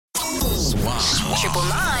Triple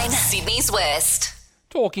 9, Sydney's West.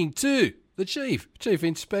 Talking to the Chief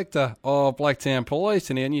Inspector of Blacktown Police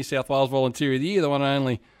and our New South Wales Volunteer of the Year, the one and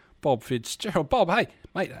only Bob Fitzgerald. Bob, hey,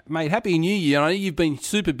 mate, Happy New Year. I know you've been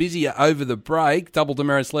super busy over the break, double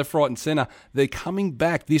demerits left, right and centre. They're coming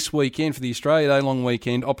back this weekend for the Australia Day long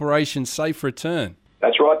weekend, Operation Safe Return.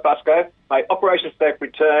 That's right, Busco. Mate, Operation Safe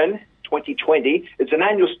Return 2020, it's an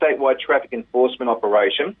annual statewide traffic enforcement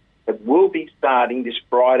operation that will be starting this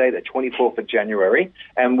Friday, the 24th of January,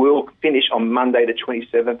 and will finish on Monday, the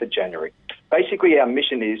 27th of January. Basically, our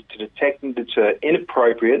mission is to detect and deter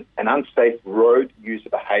inappropriate and unsafe road user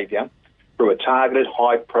behaviour through a targeted,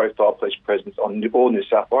 high-profile police presence on all New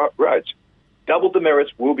South Wales roads. Double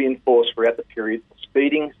demerits will be enforced throughout the period for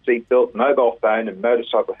speeding, seatbelt, mobile phone and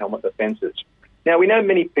motorcycle helmet offences. Now, we know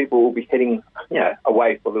many people will be heading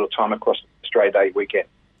away for a little time across Australia Day weekend.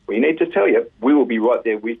 We need to tell you, we will be right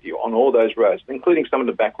there with you on all those roads, including some of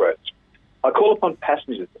the back roads. I call upon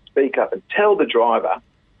passengers to speak up and tell the driver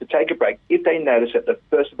to take a break if they notice that the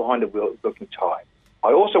person behind the wheel is looking tired.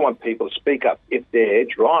 I also want people to speak up if their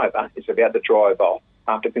driver is about to drive off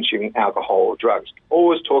after consuming alcohol or drugs.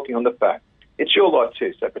 Always talking on the phone. It's your life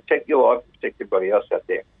too, so protect your life and protect everybody else out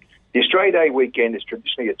there. The Australia Day weekend is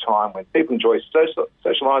traditionally a time when people enjoy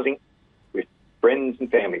socialising with friends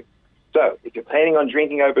and family. So, if you're planning on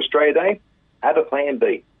drinking over Australia Day, have a plan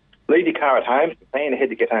B. Leave your car at home and plan ahead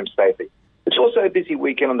to get home safely. It's also a busy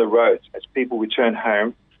weekend on the roads as people return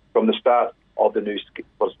home from the start of the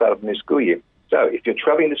new school year. So, if you're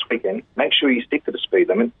travelling this weekend, make sure you stick to the speed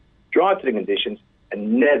limit, drive to the conditions,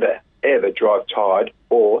 and never, ever drive tired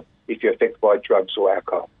or if you're affected by drugs or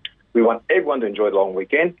alcohol. We want everyone to enjoy the long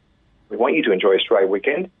weekend. We want you to enjoy Australia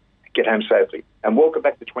weekend. Get home safely. And welcome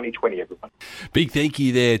back to 2020, everyone. Big thank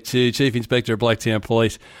you there to Chief Inspector of Blacktown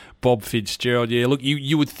Police, Bob Fitzgerald. Yeah, look,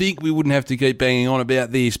 you would think we wouldn't have to keep banging on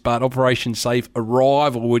about this, but Operation Safe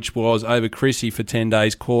Arrival, which was over Chrissy for 10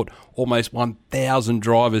 days, caught almost 1,000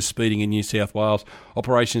 drivers speeding in New South Wales.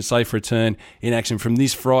 Operation Safe Return in action from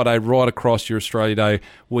this Friday right across your Australia Day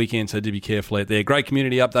weekend, so do be careful out there. Great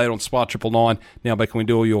community update on SWAT 999. Now back when we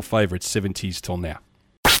do all your favourites, 70s till now.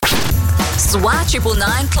 SWAT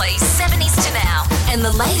 999 plays 70s to now and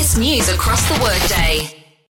the latest news across the workday.